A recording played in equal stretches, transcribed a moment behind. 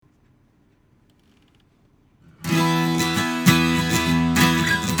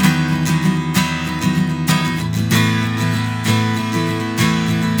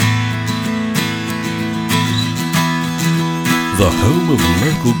of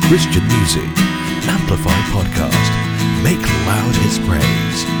local Christian music. Amplify Podcast. Make loud His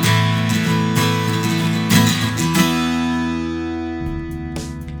praise.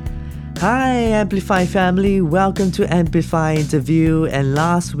 Hi Amplify family, welcome to Amplify Interview, and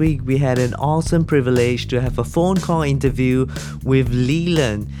last week we had an awesome privilege to have a phone call interview with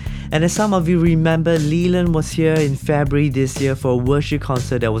Leland. And as some of you remember, Leland was here in February this year for a worship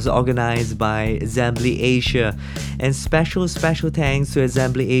concert that was organized by Assembly Asia. And special thanks to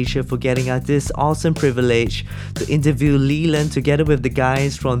Assembly Asia for getting us this awesome privilege to interview Leland together with the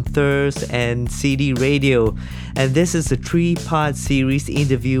guys from Thirst and CD Radio. And this is a 3-part series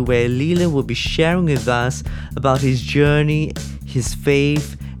interview where Leland will be sharing with us about his journey, his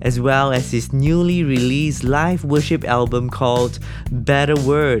faith, as well as his newly released live worship album called Better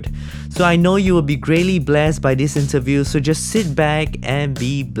Word. So I know you will be greatly blessed by this interview, so just sit back and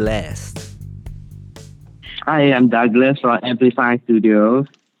be blessed. Hi, I'm Douglas from Amplify Studios.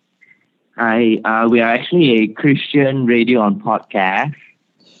 We are actually a Christian radio and podcast.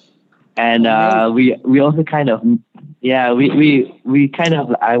 And we also kind of, I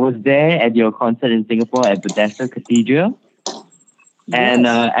was there at your concert in Singapore at Bethesda Cathedral. And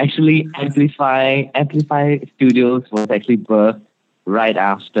actually, Amplify Studios was actually birthed right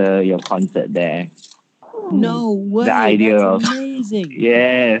after your concert there. No way! The idea That's of amazing.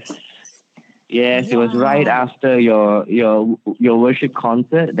 Yes, wow. It was right after your worship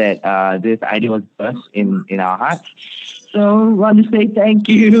concert that this idea was birthed in our hearts. So I want to say thank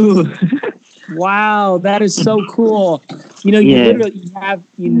you. Wow, that is so cool. You know, you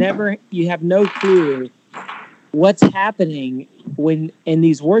have no clue what's happening when in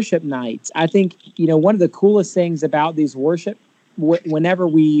these worship nights. I think, one of the coolest things about these worship, whenever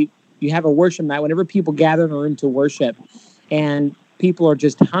you have a worship night, whenever people gather in a room to worship and people are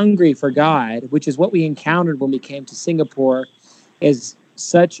just hungry for God, which is what we encountered when we came to Singapore, there was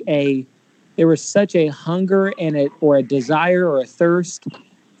such a hunger and a desire or a thirst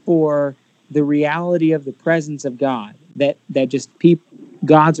for the reality of the presence of God, that just the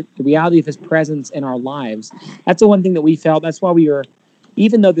reality of His presence in our lives. That's the one thing that we felt. That's why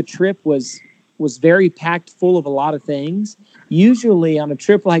even though the trip was very packed full of a lot of things, usually on a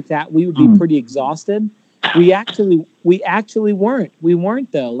trip like that, we would be pretty exhausted. We actually weren't. We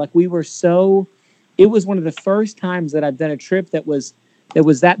weren't though. Like it was one of the first times that I've done a trip that was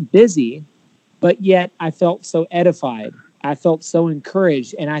that busy, but yet I felt so edified. I felt so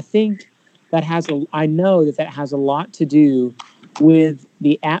encouraged. And I think I know that has a lot to do with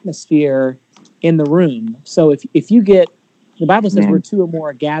the atmosphere in the room. So if you get, the Bible says where two or more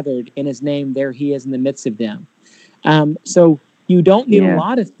are gathered in His name, there He is in the midst of them. So you don't need a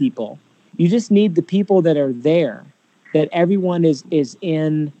lot of people. You just need the people that are there, that everyone is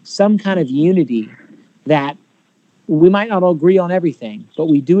in some kind of unity, that we might not all agree on everything, but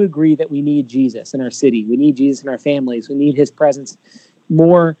we do agree that we need Jesus in our city. We need Jesus in our families. We need His presence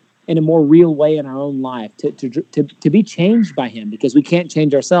in a more real way in our own life to be changed by Him, because we can't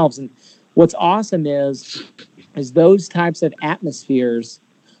change ourselves. And what's awesome is those types of atmospheres.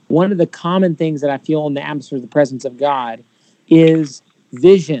 One of the common things that I feel in the atmosphere of the presence of God is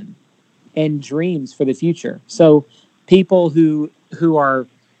vision and dreams for the future. So people who are,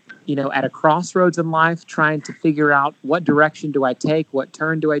 at a crossroads in life, trying to figure out what direction do I take, what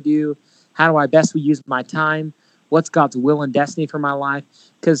turn do I do, how do I best use my time, what's God's will and destiny for my life?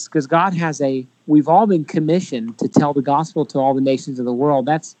 Because God we've all been commissioned to tell the gospel to all the nations of the world.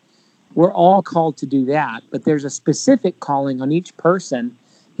 We're all called to do that, but there's a specific calling on each person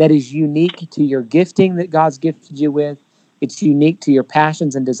that is unique to your gifting that God's gifted you with. It's unique to your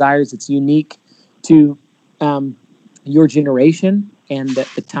passions and desires. It's unique to your generation and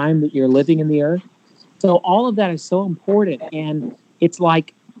the time that you're living in the earth. So all of that is so important. And it's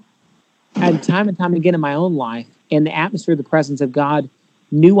like, and time again in my own life, in the atmosphere of the presence of God,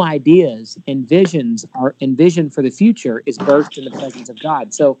 new ideas and vision for the future is birthed in the presence of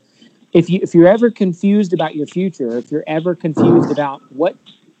God. So if you're ever confused about your future, if you're ever confused about what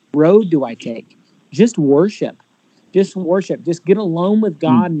road do I take, just worship. Just worship. Just get alone with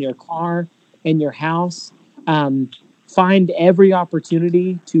God in your car, in your house. Find every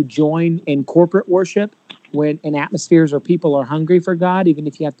opportunity to join in corporate worship in atmospheres where people are hungry for God, even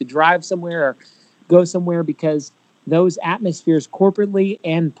if you have to drive somewhere or go somewhere, because those atmospheres corporately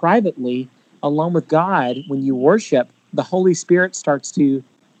and privately, alone with God, when you worship, the Holy Spirit starts to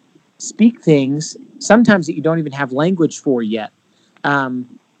speak things sometimes that you don't even have language for yet.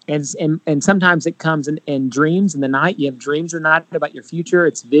 And sometimes it comes in dreams in the night. You have dreams or not about your future.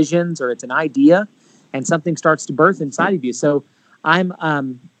 It's visions or it's an idea, and something starts to birth inside of you. So I'm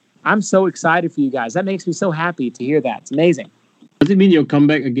so excited for you guys. That makes me so happy to hear that. It's amazing. Does it mean you'll come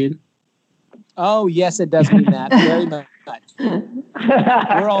back again? Oh, yes, it does mean that very much.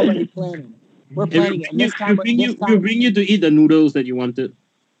 We're already planning. We're planning it. And this time, we'll bring you to eat the noodles that you wanted.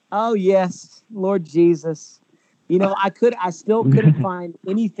 Oh, yes, Lord Jesus. You know, I still couldn't find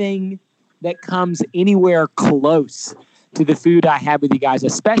anything that comes anywhere close to the food I had with you guys,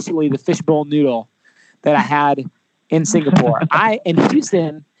 especially the fishbowl noodle that I had in Singapore. In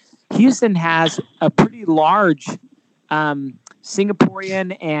Houston has a pretty large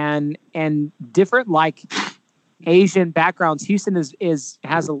Singaporean and different like Asian backgrounds. Houston has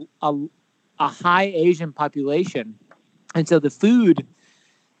a high Asian population, and so the food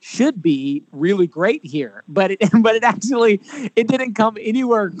should be really great here, but it didn't come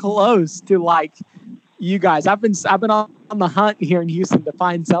anywhere close to like you guys. I've been on the hunt here in Houston to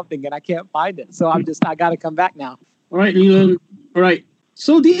find something, and I can't find it. So I got to come back now. All right, Leland. All right.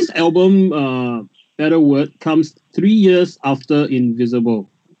 So this album, Better Word, comes 3 years after Invisible.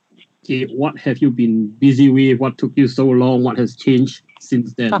 Okay, what have you been busy with? What took you so long? What has changed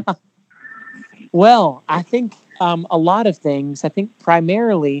since then? Well, I think a lot of things. I think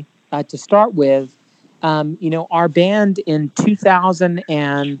primarily to start with, our band in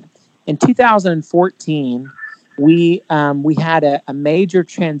 2014, we had a major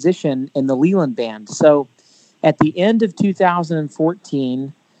transition in the Leland band. So at the end of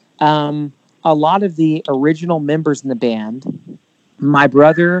 2014, a lot of the original members in the band, my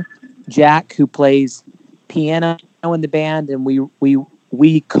brother Jack, who plays piano in the band, and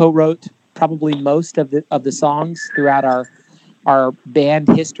we co-wrote probably most of the songs throughout our band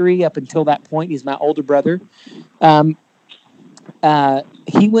history up until that point. He's my older brother.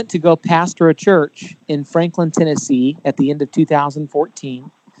 He went to go pastor a church in Franklin, Tennessee at the end of 2014.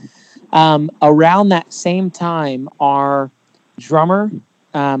 Around that same time, our drummer,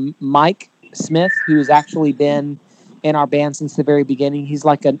 Mike Smith, who has actually been in our band since the very beginning, he's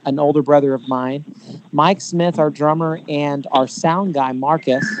like an older brother of mine. Mike Smith, our drummer, and our sound guy,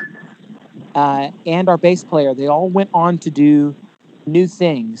 Marcus, and our bass player, they all went on to do new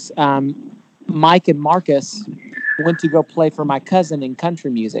things. Mike and Marcus went to go play for my cousin in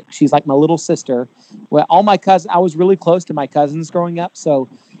country music. She's like my little sister. Well, I was really close to my cousins growing up. So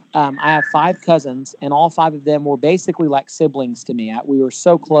I have 5 cousins, and all 5 of them were basically like siblings to me. We were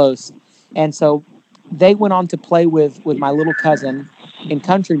so close. And so they went on to play with my little cousin in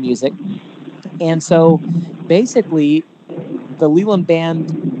country music. And so basically the Leland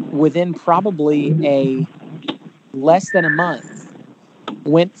band, within probably a less than a month,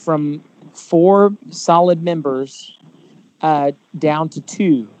 went from 4 solid members down to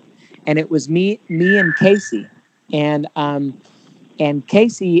 2, and it was me and Casey, and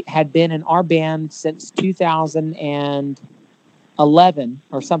Casey had been in our band since 2011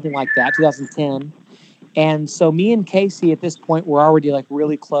 or something like that, 2010, and so me and Casey at this point were already like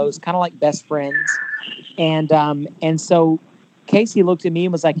really close, kind of like best friends, and so Casey looked at me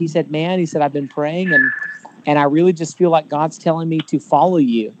and was like, he said, I've been praying and I really just feel like God's telling me to follow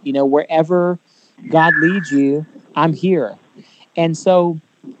you. You know, wherever God leads you, I'm here. And so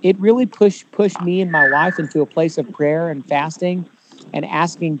it really pushed me and my wife into a place of prayer and fasting and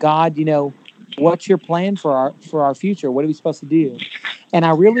asking God, you know, what's your plan for our future? What are we supposed to do? And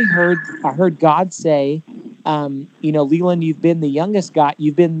I really heard God say, Leland, you've been the youngest guy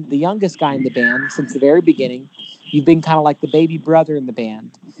in the band since the very beginning. You've been kind of like the baby brother in the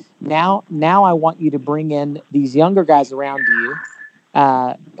band. Now I want you to bring in these younger guys around you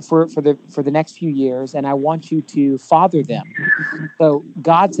for the next few years, and I want you to father them. So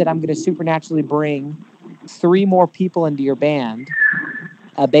God said, I'm going to supernaturally bring 3 more people into your band: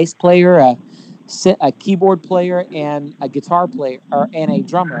 a bass player, a keyboard player, and a guitar player, and a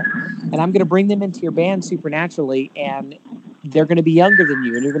drummer. And I'm going to bring them into your band supernaturally, and they're going to be younger than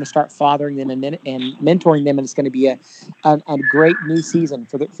you, and you're going to start fathering them and mentoring them, and it's going to be a great new season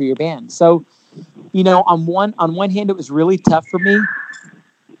for your band. So, you know, on one hand, it was really tough for me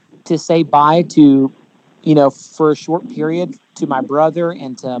to say bye to, you know, for a short period, to my brother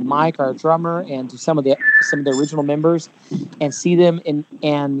and to Mike, our drummer, and to some of the original members, and see them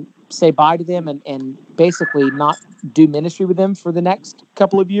and say bye to them and basically not do ministry with them for the next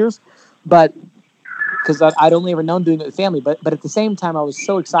couple of years, but because I'd only ever known doing it with family, but at the same time, I was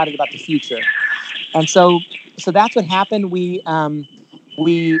so excited about the future. And so that's what happened. We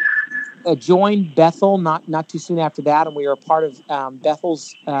joined Bethel not too soon after that, and we were a part of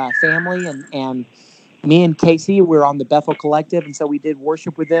Bethel's family, and me and Casey were on the Bethel Collective, and so we did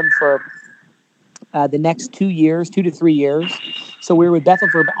worship with them for the next 2 to 3 years. So we were with Bethel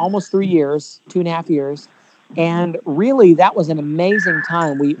for almost 3 years, 2.5 years. And really, that was an amazing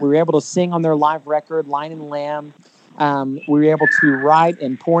time. We were able to sing on their live record, Lion and Lamb. we were able to write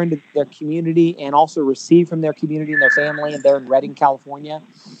and pour into their community and also receive from their community and their family. And they're in Redding, California.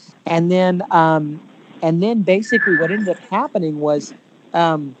 And then basically what ended up happening was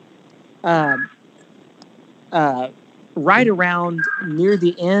um, um, uh, right around near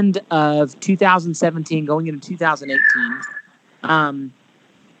the end of 2017, going into 2018.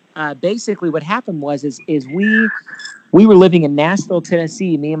 Basically, what happened is we were living in Nashville,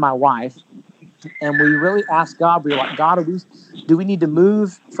 Tennessee, me and my wife, and we really asked God. We were like, God, do we need to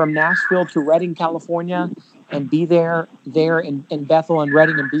move from Nashville to Redding, California, and be there in Bethel and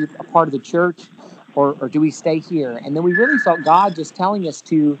Redding and be a part of the church, or do we stay here? And then we really felt God just telling us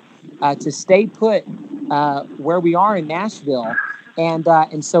to stay put where we are in Nashville,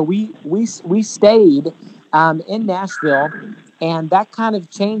 and so we stayed in Nashville, and that kind of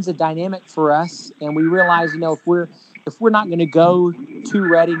changed the dynamic for us. And we realized, if we're not going to go to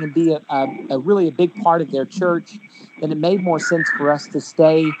Redding and be a really a big part of their church, then it made more sense for us to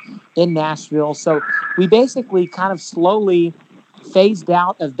stay in Nashville. So we basically kind of slowly phased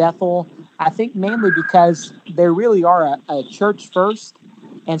out of Bethel. I think mainly because they really are a church first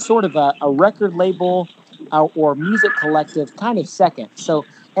and sort of a record label or music collective kind of second. So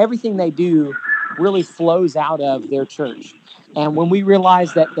everything they do really flows out of their church. And when we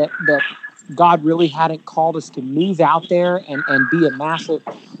realized that God really hadn't called us to move out there and be a massive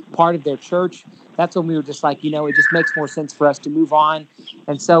part of their church, that's when we were just like, it just makes more sense for us to move on.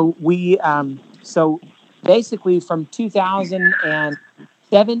 And so so basically from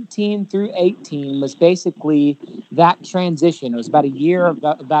 2017 through 18 was basically that transition. It was about a year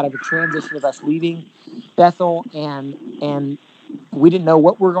about a transition of us leaving Bethel, and we didn't know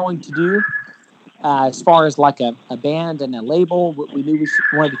what we're going to do. As far as like a band and a label, we knew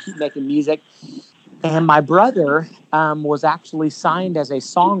wanted to keep making music. And my brother was actually signed as a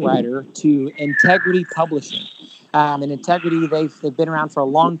songwriter to Integrity Publishing. And Integrity, they've been around for a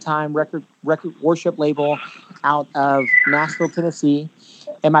long time, record worship label out of Nashville, Tennessee.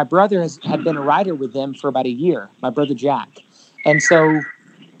 And my brother had been a writer with them for about a year, my brother Jack. And so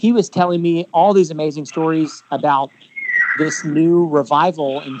he was telling me all these amazing stories about this new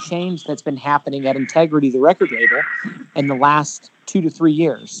revival and change that's been happening at Integrity, the record label, in the last 2 to 3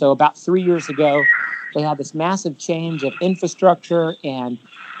 years. So about 3 years ago, they had this massive change of infrastructure and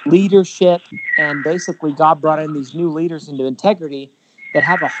leadership, and basically God brought in these new leaders into Integrity that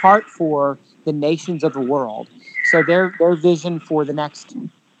have a heart for the nations of the world. So their vision for the next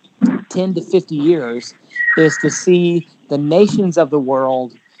 10 to 50 years is to see the nations of the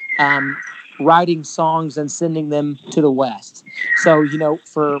world writing songs and sending them to the West. So,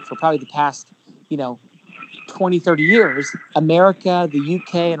 for probably the past, 20, 30 years, America, the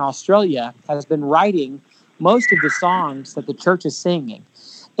UK, and Australia has been writing most of the songs that the church is singing,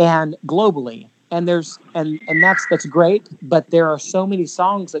 and globally. And that's great, but there are so many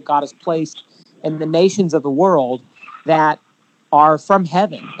songs that God has placed in the nations of the world that are from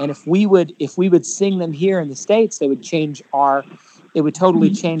heaven. And if we would sing them here in the States, they would it would totally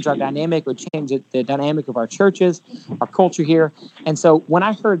change our dynamic, it would change the dynamic of our churches, our culture here. And so when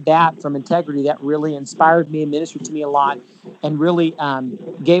I heard that from Integrity, that really inspired me and ministered to me a lot, and really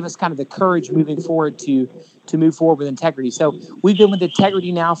gave us kind of the courage moving forward to move forward with Integrity. So we've been with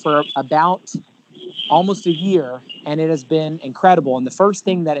Integrity now for about almost a year, and it has been incredible. And the first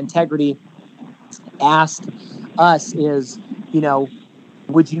thing that Integrity asked us is,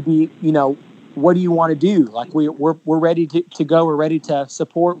 would you be, what do you want to do? Like we're ready to go. We're ready to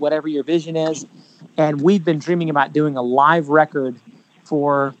support whatever your vision is. And we've been dreaming about doing a live record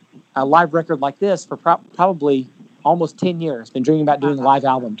like this for probably almost 10 years. Been dreaming about doing a live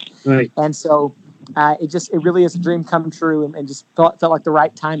album. Right. And so it really is a dream come true, and just felt like the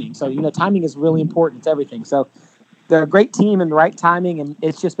right timing. So, timing is really important. It's everything. So they're a great team and the right timing, and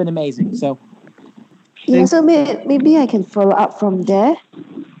it's just been amazing. So. Yeah, so maybe I can follow up from there,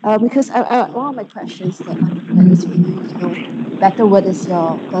 because one of my questions that is Better Word is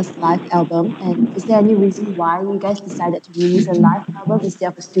your first live album, and is there any reason why you guys decided to release a live album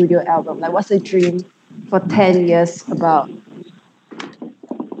instead of a studio album? Like, what's the dream for 10 years about?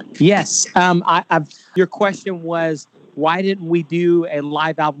 Yes, your question was, why didn't we do a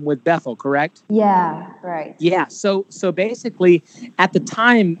live album with Bethel, correct? Yeah, right. Yeah, so basically, at the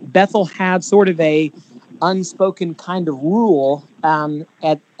time, Bethel had sort of a unspoken kind of rule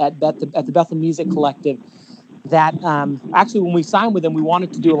at the Bethel Music Collective that actually, when we signed with them, we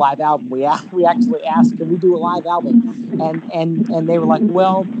wanted to do a live album. We actually asked, can we do a live album? And they were like,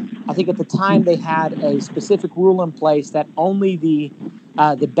 well, I think at the time they had a specific rule in place that only the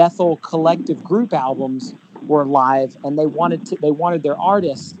Bethel Collective group albums were live, and they wanted their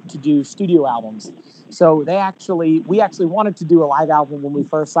artists to do studio albums. So we actually wanted to do a live album when we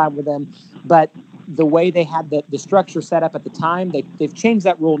first signed with them, but the way they had the structure set up at the time, they've changed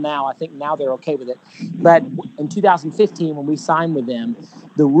that rule now. I think now they're okay with it. But in 2015, when we signed with them,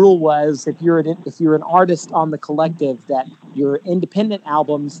 the rule was if you're an artist on the collective, that your independent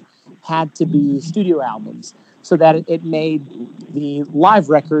albums had to be studio albums, so that it made the live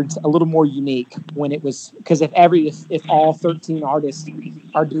records a little more unique when it was, because if all 13 artists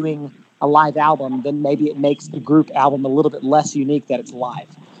are doing a live album, then maybe it makes the group album a little bit less unique that it's live.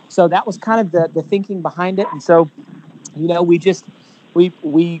 So that was kind of the thinking behind it. And so,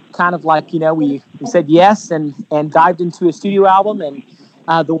 we kind of like, we said yes and dived into a studio album. And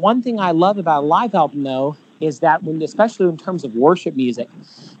the one thing I love about a live album, though, is that especially in terms of worship music,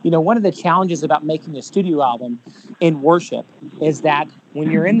 one of the challenges about making a studio album in worship is that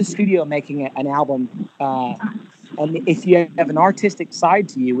when you're in the studio making an album, and if you have an artistic side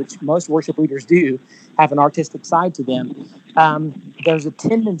to you, which most worship leaders do have an artistic side to them, there's a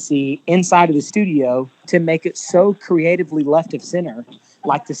tendency inside of the studio to make it so creatively left of center,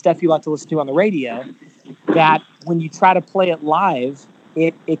 like the stuff you like to listen to on the radio, that when you try to play it live,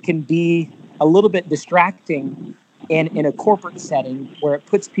 it can be a little bit distracting in a corporate setting where it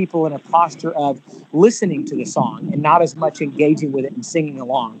puts people in a posture of listening to the song and not as much engaging with it and singing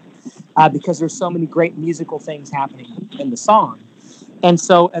along. Because there's so many great musical things happening in the song. And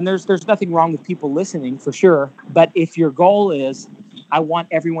there's nothing wrong with people listening, for sure. But if your goal is, I want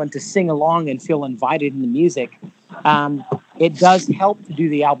everyone to sing along and feel invited in the music, it does help to do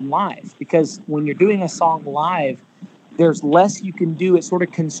the album live. Because when you're doing a song live, there's less you can do. It sort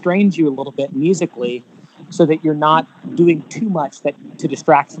of constrains you a little bit musically, so that you're not doing too much to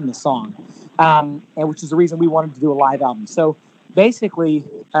distract from the song. And which is the reason we wanted to do a live album. So basically,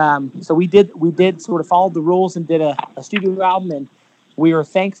 so we did sort of follow the rules and did a studio album, and we were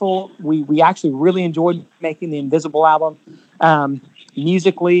thankful. We actually really enjoyed making the Invisible album.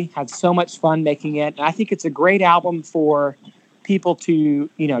 Musically, had so much fun making it. And I think it's a great album for people to,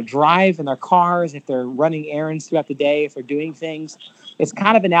 drive in their cars, if they're running errands throughout the day, if they're doing things. It's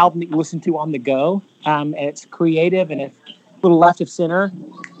kind of an album that you listen to on the go, and it's creative and it's a little left of center.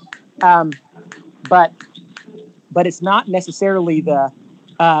 But it's not necessarily the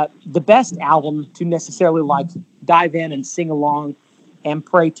best album to necessarily like dive in and sing along and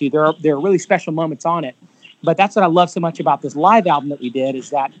pray to. There are really special moments on it, but that's what I love so much about this live album that we did,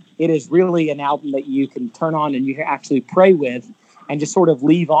 is that it is really an album that you can turn on and you can actually pray with and just sort of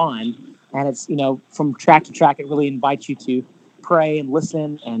leave on. And it's, from track to track, it really invites you to pray and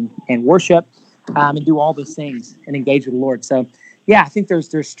listen and worship and do all those things and engage with the Lord. So yeah, I think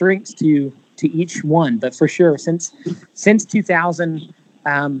there's strengths to each one, but for sure, since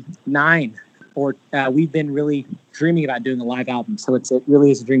 2009, we've been really dreaming about doing a live album. So it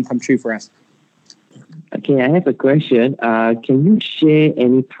really is a dream come true for us. Okay, I have a question. Can you share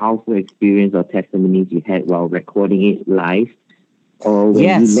any powerful experience or testimonies you had while recording it live, or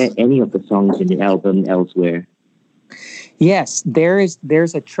when you led any of the songs in the album elsewhere? Yes, there's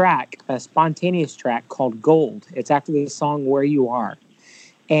a track, a spontaneous track called Gold. It's after the song Where You Are.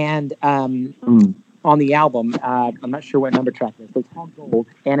 And on the album, I'm not sure what number track it is, but it's called Gold.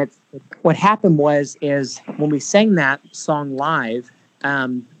 And what happened is when we sang that song live,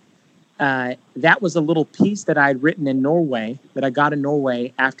 that was a little piece that I had written in Norway, that I got in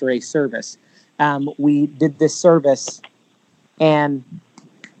Norway after a service. We did this service, and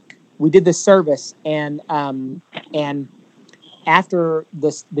after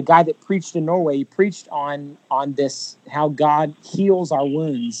this, the guy that preached in Norway, he preached on this, how God heals our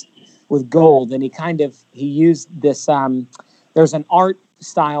wounds with gold. And he used this, there's an art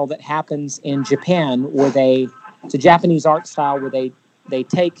style that happens in Japan it's a Japanese art style where they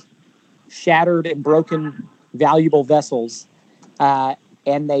take shattered and broken valuable vessels,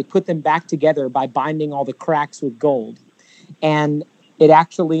 and they put them back together by binding all the cracks with gold. And it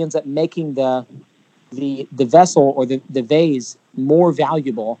actually ends up making the vessel or the vase more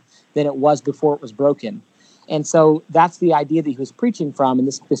valuable than it was before it was broken. And so that's the idea that he was preaching from. And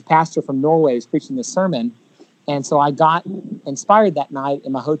this pastor from Norway was preaching this sermon. And so I got inspired that night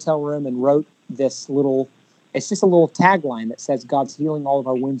in my hotel room and wrote it's just a little tagline that says, God's healing all of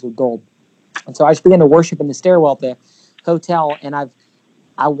our wounds with gold. And so I just began to worship in the stairwell at the hotel. And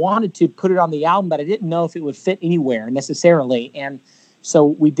I wanted to put it on the album, but I didn't know if it would fit anywhere necessarily. And so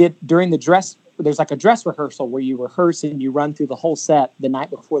we did during there's like a dress rehearsal where you rehearse and you run through the whole set the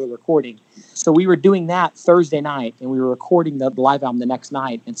night before the recording. So we were doing that Thursday night, and we were recording the live album the next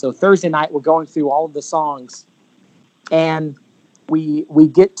night. And so Thursday night, we're going through all of the songs, and we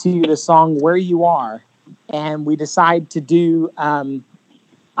get to the song Where You Are, and we decide to do,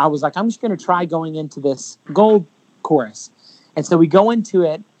 I I was like, I'm just going to try going into this gold chorus. And so we go into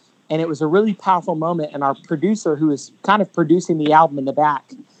it, and it was a really powerful moment. And our producer, who was kind of producing the album in the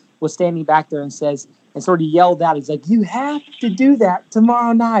back, was standing back there and says, and sort of yelled out, he's like, you have to do that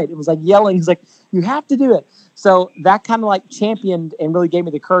tomorrow night. It was like yelling. He's like, you have to do it. So that kind of like championed and really gave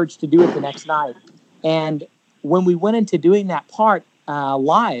me the courage to do it the next night. And when we went into doing that part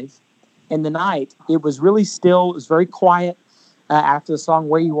live in the night, it was really still. It was very quiet after the song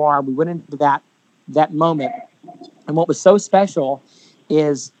Where You Are. We went into that moment. And what was so special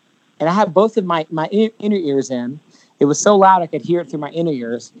is, and I had both of my inner ears in. It was so loud I could hear it through my inner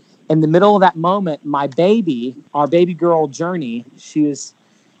ears. In the middle of that moment, my baby, our baby girl, Journey, she was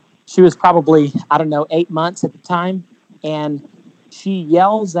probably, 8 months at the time. And she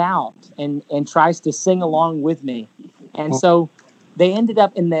yells out and tries to sing along with me. And so they ended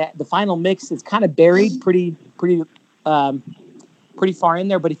up in the final mix. It's kind of buried pretty far in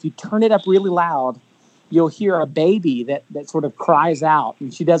there. But if you turn it up really loud, you'll hear a baby that sort of cries out.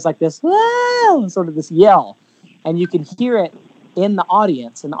 And she does like this, "Whoa!" sort of this yell. And you can hear it in the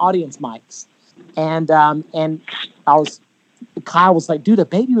audience mics. And Kyle was like, dude, a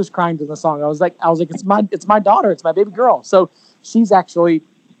baby was crying to the song. I was like, it's my daughter. It's my baby girl. So she's actually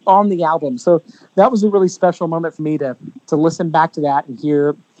on the album. So that was a really special moment for me to listen back to that and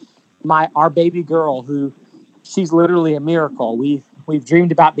hear our baby girl, who she's literally a miracle. We've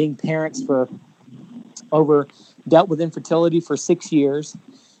dreamed about being parents dealt with infertility for 6 years.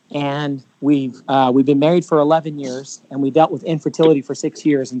 And we've been married for 11 years, and we dealt with infertility for 6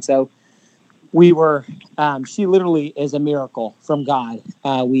 years. And so she literally is a miracle from God.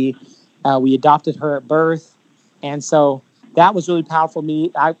 We adopted her at birth. And so that was really powerful to me.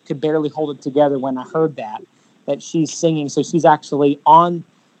 I could barely hold it together when I heard that she's singing. So she's actually on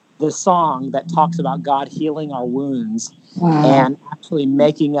the song that talks about God healing our wounds and actually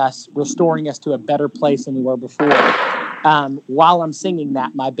restoring us to a better place than we were before. While I'm singing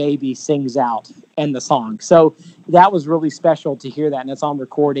that, my baby sings out in the song. So that was really special to hear that, and it's on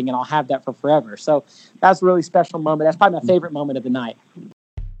recording, and I'll have that for forever. So that's a really special moment. That's probably my favorite moment of the night.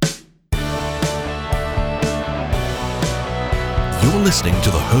 You're listening to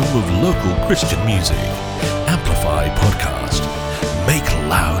the home of local Christian music, Amplify Podcast. Make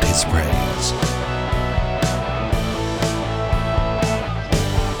loud His praise.